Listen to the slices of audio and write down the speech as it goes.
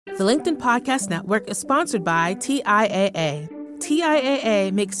The LinkedIn Podcast Network is sponsored by TIAA.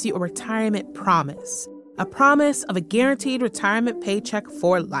 TIAA makes you a retirement promise, a promise of a guaranteed retirement paycheck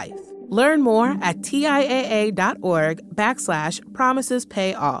for life. Learn more at TIAA.org/promises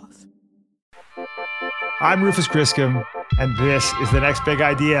pay off. I'm Rufus Griscom, and this is The Next Big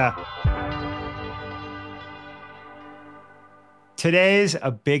Idea. Today's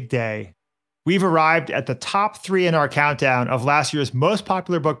a big day. We've arrived at the top 3 in our countdown of last year's most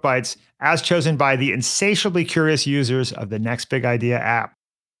popular book bites as chosen by the insatiably curious users of the Next Big Idea app.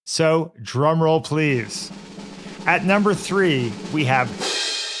 So, drum roll please. At number 3, we have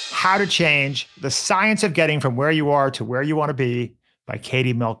How to Change: The Science of Getting from Where You Are to Where You Want to Be by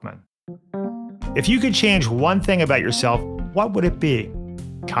Katie Milkman. If you could change one thing about yourself, what would it be?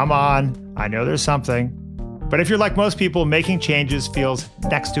 Come on, I know there's something. But if you're like most people, making changes feels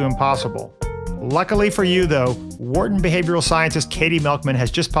next to impossible. Luckily for you, though, Wharton behavioral scientist Katie Milkman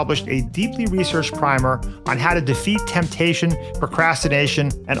has just published a deeply researched primer on how to defeat temptation, procrastination,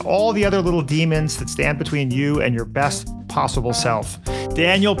 and all the other little demons that stand between you and your best possible self.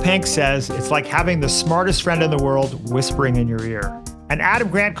 Daniel Pink says it's like having the smartest friend in the world whispering in your ear. And Adam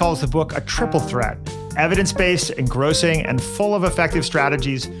Grant calls the book a triple threat: evidence-based, engrossing, and full of effective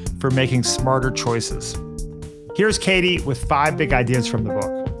strategies for making smarter choices. Here's Katie with 5 big ideas from the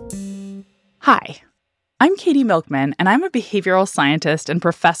book. Hi, I'm Katie Milkman, and I'm a behavioral scientist and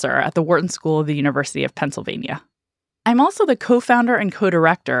professor at the Wharton School of the University of Pennsylvania. I'm also the co-founder and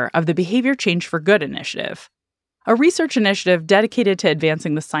co-director of the Behavior Change for Good initiative, a research initiative dedicated to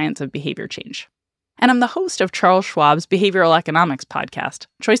advancing the science of behavior change. And I'm the host of Charles Schwab's behavioral economics podcast,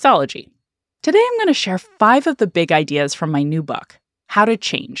 Choiceology. Today I'm going to share 5 of the big ideas from my new book, How to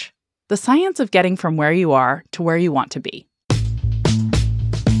Change: The Science of Getting from Where You Are to Where You Want to Be.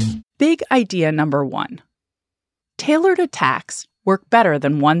 Big idea number 1. Tailored attacks work better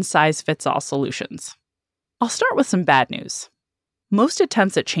than one-size-fits-all solutions. I'll start with some bad news. Most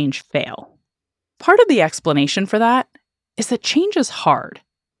attempts at change fail. Part of the explanation for that is that change is hard.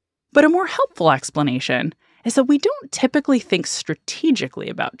 But a more helpful explanation is that we don't typically think strategically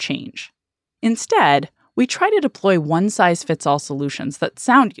about change. Instead, we try to deploy one-size-fits-all solutions that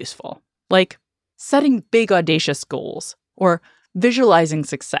sound useful, like setting big audacious goals or visualizing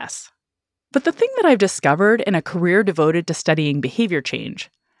success. But the thing that I've discovered in a career devoted to studying behavior change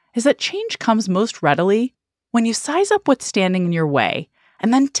is that change comes most readily when you size up what's standing in your way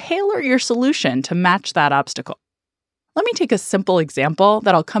and then tailor your solution to match that obstacle. Let me take a simple example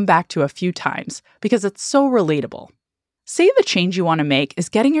that I'll come back to a few times because it's so relatable. Say the change you want to make is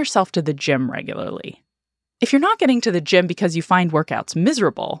getting yourself to the gym regularly. If you're not getting to the gym because you find workouts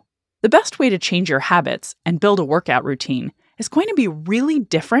miserable, the best way to change your habits and build a workout routine is going to be really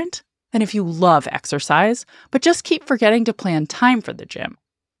different than if you love exercise, but just keep forgetting to plan time for the gym.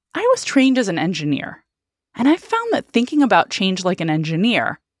 I was trained as an engineer, and I've found that thinking about change like an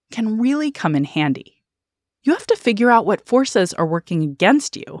engineer can really come in handy. You have to figure out what forces are working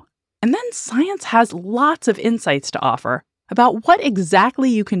against you, and then science has lots of insights to offer about what exactly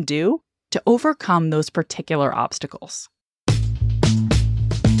you can do to overcome those particular obstacles.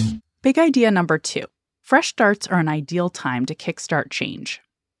 Big idea number 2. Fresh starts are an ideal time to kickstart change.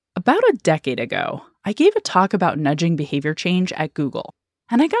 About a decade ago, I gave a talk about nudging behavior change at Google,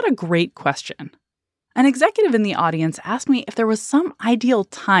 and I got a great question. An executive in the audience asked me if there was some ideal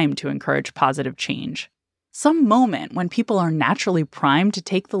time to encourage positive change, some moment when people are naturally primed to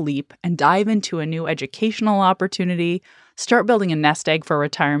take the leap and dive into a new educational opportunity, start building a nest egg for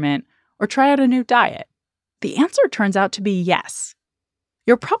retirement, or try out a new diet. The answer turns out to be yes.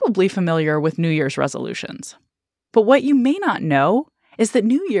 You're probably familiar with New Year's resolutions. But what you may not know is that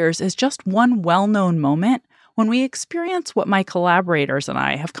New Year's is just one well-known moment when we experience what my collaborators and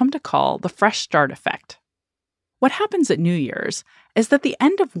I have come to call the fresh start effect. What happens at New Year's is that the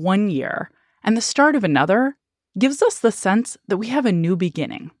end of one year and the start of another gives us the sense that we have a new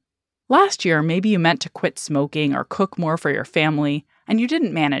beginning. Last year, maybe you meant to quit smoking or cook more for your family, and you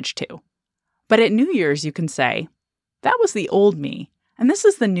didn't manage to. But at New Year's, you can say, that was the old me, and this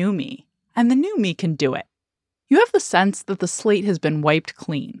is the new me, and the new me can do it. You have the sense that the slate has been wiped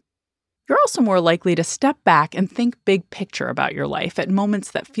clean. You're also more likely to step back and think big picture about your life at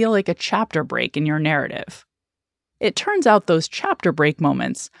moments that feel like a chapter break in your narrative. It turns out those chapter break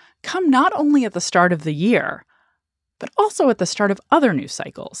moments come not only at the start of the year, but also at the start of other new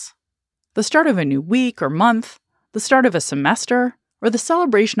cycles. The start of a new week or month, the start of a semester, or the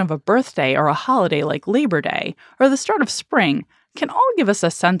celebration of a birthday or a holiday like Labor Day, or the start of spring can all give us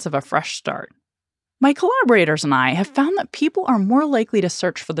a sense of a fresh start. My collaborators and I have found that people are more likely to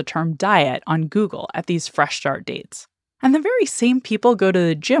search for the term diet on Google at these fresh start dates. And the very same people go to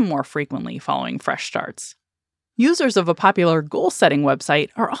the gym more frequently following fresh starts. Users of a popular goal-setting website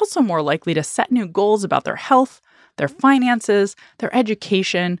are also more likely to set new goals about their health, their finances, their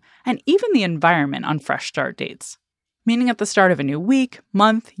education, and even the environment on fresh start dates. Meaning at the start of a new week,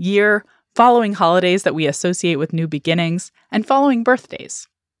 month, year, following holidays that we associate with new beginnings, and following birthdays.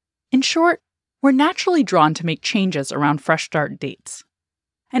 In short, we're naturally drawn to make changes around fresh start dates.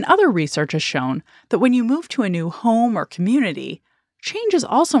 And other research has shown that when you move to a new home or community, change is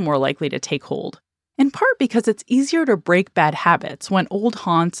also more likely to take hold, in part because it's easier to break bad habits when old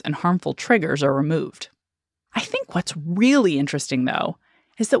haunts and harmful triggers are removed. I think what's really interesting, though,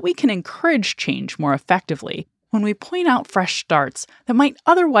 is that we can encourage change more effectively when we point out fresh starts that might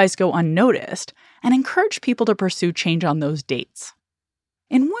otherwise go unnoticed and encourage people to pursue change on those dates.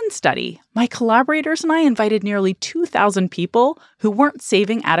 In one study, my collaborators and I invited nearly 2,000 people who weren't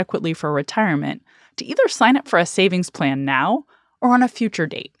saving adequately for retirement to either sign up for a savings plan now or on a future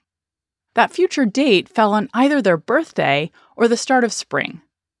date. That future date fell on either their birthday or the start of spring,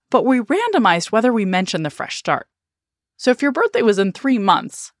 but we randomized whether we mentioned the fresh start. So if your birthday was in 3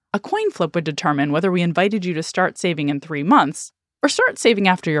 months, a coin flip would determine whether we invited you to start saving in 3 months or start saving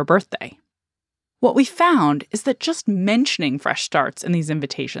after your birthday. What we found is that just mentioning fresh starts in these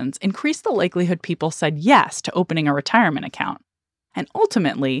invitations increased the likelihood people said yes to opening a retirement account. And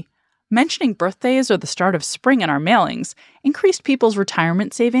ultimately, mentioning birthdays or the start of spring in our mailings increased people's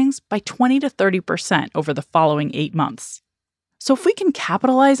retirement savings by 20 to 30% over the following 8 months. So if we can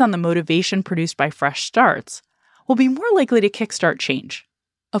capitalize on the motivation produced by fresh starts, we'll be more likely to kickstart change.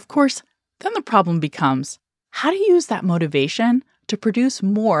 Of course, then the problem becomes how to use that motivation to produce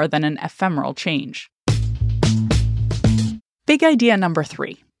more than an ephemeral change. Big idea number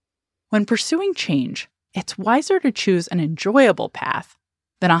 3. When pursuing change, it's wiser to choose an enjoyable path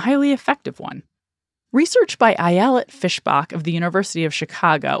than a highly effective one. Research by Ayelet Fishbach of the University of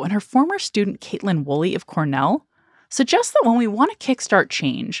Chicago and her former student Caitlin Woolley of Cornell suggests that when we want to kickstart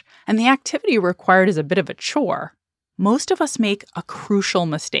change and the activity required is a bit of a chore, most of us make a crucial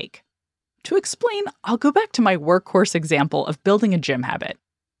mistake. To explain, I'll go back to my workhorse example of building a gym habit.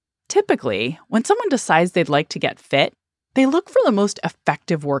 Typically, when someone decides they'd like to get fit, they look for the most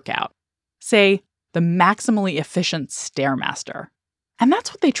effective workout, say, the maximally efficient Stairmaster. And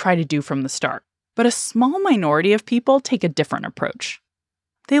that's what they try to do from the start. But a small minority of people take a different approach.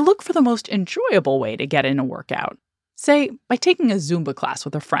 They look for the most enjoyable way to get in a workout, say, by taking a Zumba class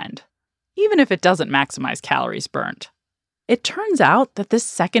with a friend, even if it doesn't maximize calories burnt. It turns out that this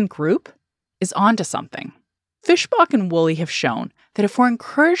second group is onto something. Fishbach and Woolley have shown that if we're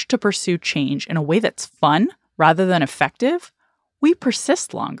encouraged to pursue change in a way that's fun rather than effective, we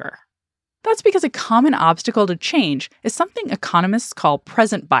persist longer. That's because a common obstacle to change is something economists call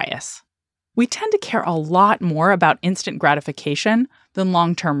present bias. We tend to care a lot more about instant gratification than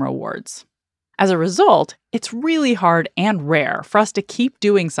long-term rewards. As a result, it's really hard and rare for us to keep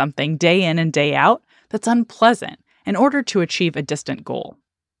doing something day in and day out that's unpleasant in order to achieve a distant goal.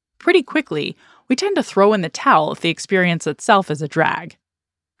 Pretty quickly, we tend to throw in the towel if the experience itself is a drag.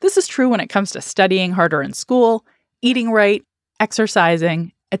 This is true when it comes to studying harder in school, eating right,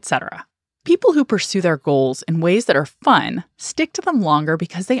 exercising, etc. People who pursue their goals in ways that are fun stick to them longer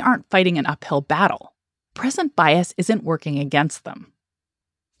because they aren't fighting an uphill battle. Present bias isn't working against them.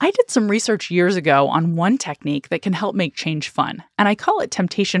 I did some research years ago on one technique that can help make change fun, and I call it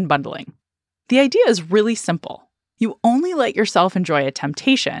temptation bundling. The idea is really simple. You only let yourself enjoy a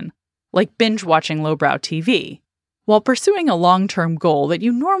temptation, like binge-watching lowbrow TV, while pursuing a long-term goal that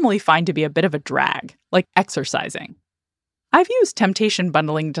you normally find to be a bit of a drag, like exercising. I've used temptation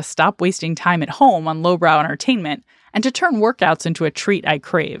bundling to stop wasting time at home on lowbrow entertainment and to turn workouts into a treat I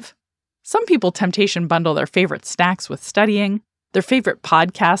crave. Some people temptation bundle their favorite snacks with studying, their favorite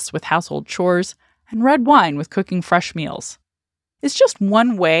podcasts with household chores, and red wine with cooking fresh meals. It's just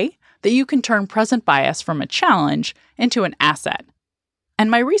one way that you can turn present bias from a challenge into an asset.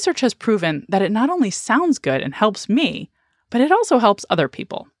 And my research has proven that it not only sounds good and helps me, but it also helps other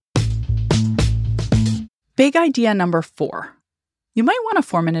people. Big idea number 4. You might want to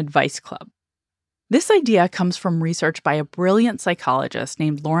form an advice club. This idea comes from research by a brilliant psychologist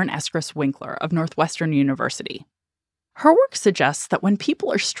named Lauren Eskris Winkler of Northwestern University. Her work suggests that when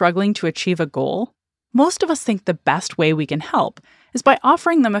people are struggling to achieve a goal, most of us think the best way we can help is by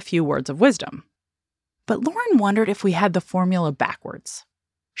offering them a few words of wisdom. But Lauren wondered if we had the formula backwards.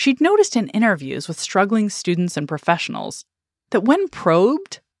 She'd noticed in interviews with struggling students and professionals that when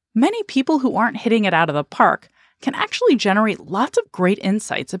probed, many people who aren't hitting it out of the park can actually generate lots of great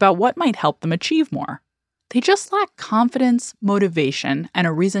insights about what might help them achieve more. They just lack confidence, motivation, and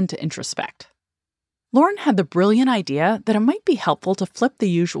a reason to introspect. Lauren had the brilliant idea that it might be helpful to flip the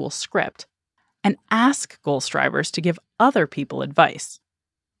usual script and ask goal strivers to give other people advice.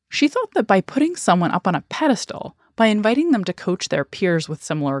 She thought that by putting someone up on a pedestal, by inviting them to coach their peers with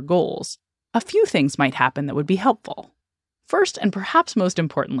similar goals, a few things might happen that would be helpful. First, and perhaps most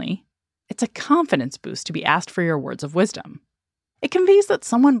importantly, it's a confidence boost to be asked for your words of wisdom. It conveys that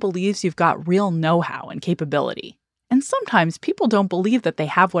someone believes you've got real know-how and capability, and sometimes people don't believe that they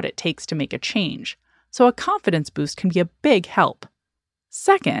have what it takes to make a change, so a confidence boost can be a big help.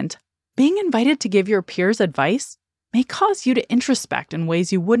 Second, being invited to give your peers advice may cause you to introspect in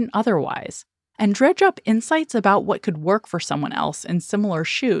ways you wouldn't otherwise, and dredge up insights about what could work for someone else in similar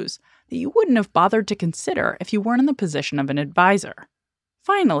shoes that you wouldn't have bothered to consider if you weren't in the position of an advisor.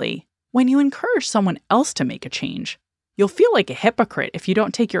 Finally, when you encourage someone else to make a change, you'll feel like a hypocrite if you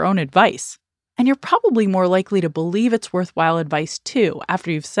don't take your own advice, and you're probably more likely to believe it's worthwhile advice too after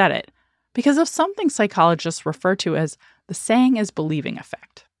you've said it, because of something psychologists refer to as the saying is believing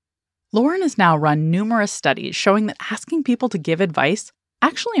effect. Lauren has now run numerous studies showing that asking people to give advice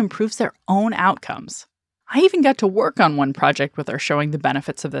actually improves their own outcomes. I even got to work on one project with her showing the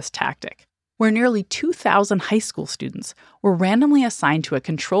benefits of this tactic, where nearly 2,000 high school students were randomly assigned to a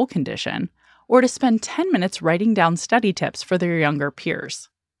control condition or to spend 10 minutes writing down study tips for their younger peers.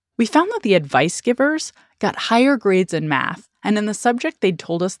 We found that the advice givers got higher grades in math and in the subject they'd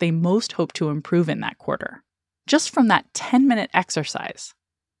told us they most hoped to improve in that quarter, just from that 10-minute exercise.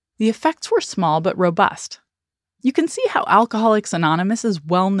 The effects were small but robust. You can see how Alcoholics Anonymous'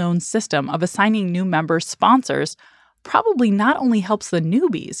 well-known system of assigning new members sponsors probably not only helps the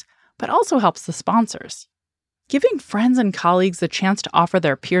newbies, but also helps the sponsors. Giving friends and colleagues the chance to offer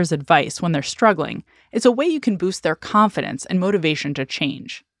their peers advice when they're struggling is a way you can boost their confidence and motivation to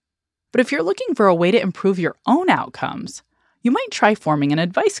change. But if you're looking for a way to improve your own outcomes, you might try forming an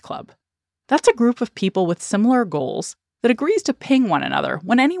advice club. That's a group of people with similar goals that agrees to ping one another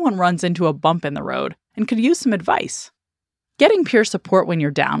when anyone runs into a bump in the road and could use some advice. Getting peer support when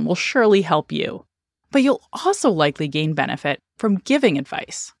you're down will surely help you, but you'll also likely gain benefit from giving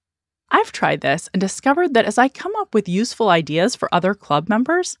advice. I've tried this and discovered that as I come up with useful ideas for other club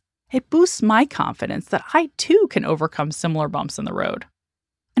members, it boosts my confidence that I too can overcome similar bumps in the road.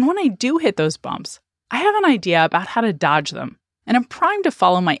 And when I do hit those bumps, I have an idea about how to dodge them, and I'm primed to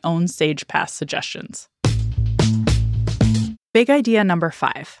follow my own sage path suggestions. Big idea number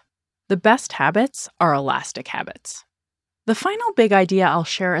 5. The best habits are elastic habits. The final big idea I'll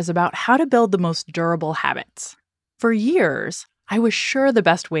share is about how to build the most durable habits. For years, I was sure the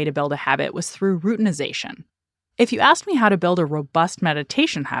best way to build a habit was through routinization. If you asked me how to build a robust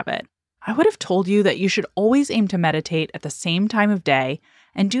meditation habit, I would have told you that you should always aim to meditate at the same time of day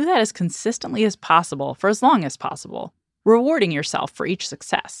and do that as consistently as possible for as long as possible, rewarding yourself for each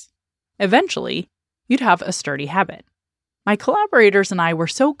success. Eventually, you'd have a sturdy habit. My collaborators and I were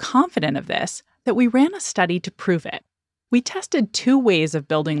so confident of this that we ran a study to prove it. We tested 2 ways of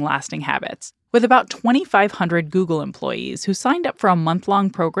building lasting habits with about 2,500 Google employees who signed up for a month-long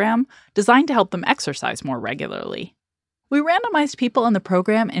program designed to help them exercise more regularly. We randomized people in the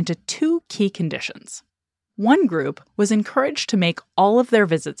program into 2 key conditions. One group was encouraged to make all of their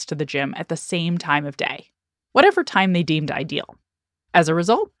visits to the gym at the same time of day, whatever time they deemed ideal. As a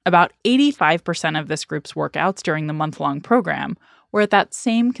result, about 85% of this group's workouts during the month-long program were at that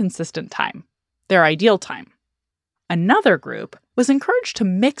same consistent time, their ideal time. Another group was encouraged to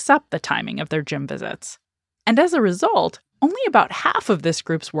mix up the timing of their gym visits. And as a result, only about half of this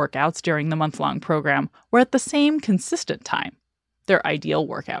group's workouts during the month-long program were at the same consistent time, their ideal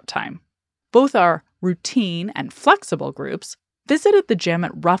workout time. Both our routine and flexible groups visited the gym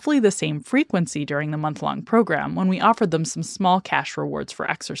at roughly the same frequency during the month-long program when we offered them some small cash rewards for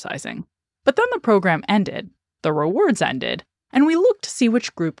exercising. But then the program ended, the rewards ended, and we looked to see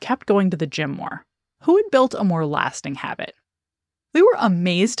which group kept going to the gym more, who had built a more lasting habit. We were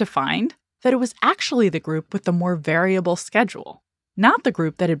amazed to find that it was actually the group with the more variable schedule, not the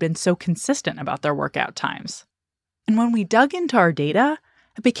group that had been so consistent about their workout times. And when we dug into our data,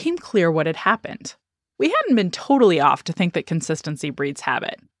 it became clear what had happened. We hadn't been totally off to think that consistency breeds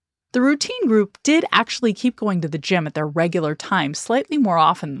habit. The routine group did actually keep going to the gym at their regular time slightly more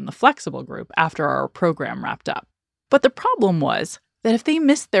often than the flexible group after our program wrapped up. But the problem was that if they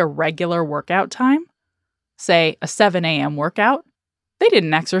missed their regular workout time, say a 7 a.m. workout, they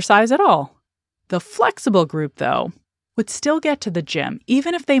didn't exercise at all. The flexible group, though, would still get to the gym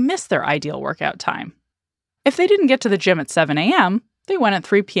even if they missed their ideal workout time. If they didn't get to the gym at 7 a.m., they went at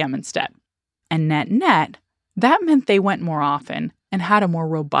 3 p.m. instead. And net, that meant they went more often and had a more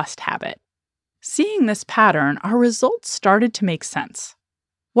robust habit. Seeing this pattern, our results started to make sense.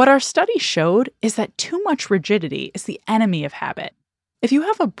 What our study showed is that too much rigidity is the enemy of habit. If you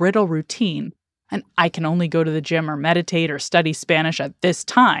have a brittle routine, an I can only go to the gym or meditate or study Spanish at this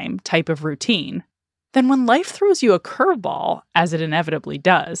time type of routine, then when life throws you a curveball, as it inevitably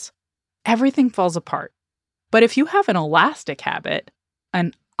does, everything falls apart. But if you have an elastic habit,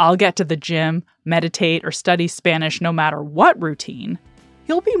 an I'll get to the gym, meditate, or study Spanish no matter what routine,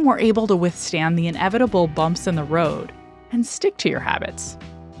 you'll be more able to withstand the inevitable bumps in the road and stick to your habits.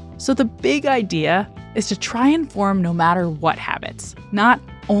 So the big idea is to try and form no matter what habits, not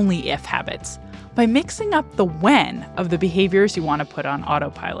only if habits, by mixing up the when of the behaviors you want to put on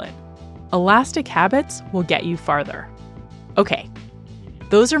autopilot. Elastic habits will get you farther. Okay,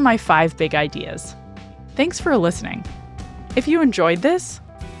 those are my 5 big ideas. Thanks for listening. If you enjoyed this,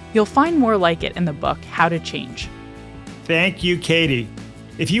 you'll find more like it in the book, How to Change. Thank you, Katie.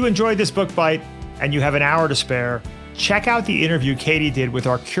 If you enjoyed this book bite and you have an hour to spare, check out the interview Katie did with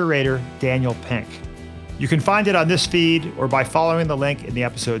our curator, Daniel Pink. You can find it on this feed or by following the link in the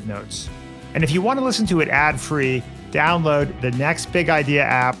episode notes. And if you want to listen to it ad-free, download the Next Big Idea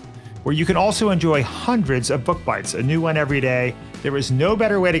app, where you can also enjoy hundreds of book bites, a new one every day. There is no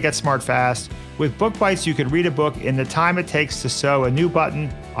better way to get smart fast. With Book Bites, you can read a book in the time it takes to sew a new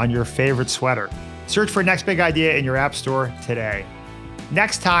button on your favorite sweater. Search for Next Big Idea in your app store today.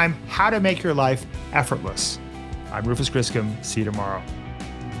 Next time, how to make your life effortless. I'm Rufus Griscom. See you tomorrow.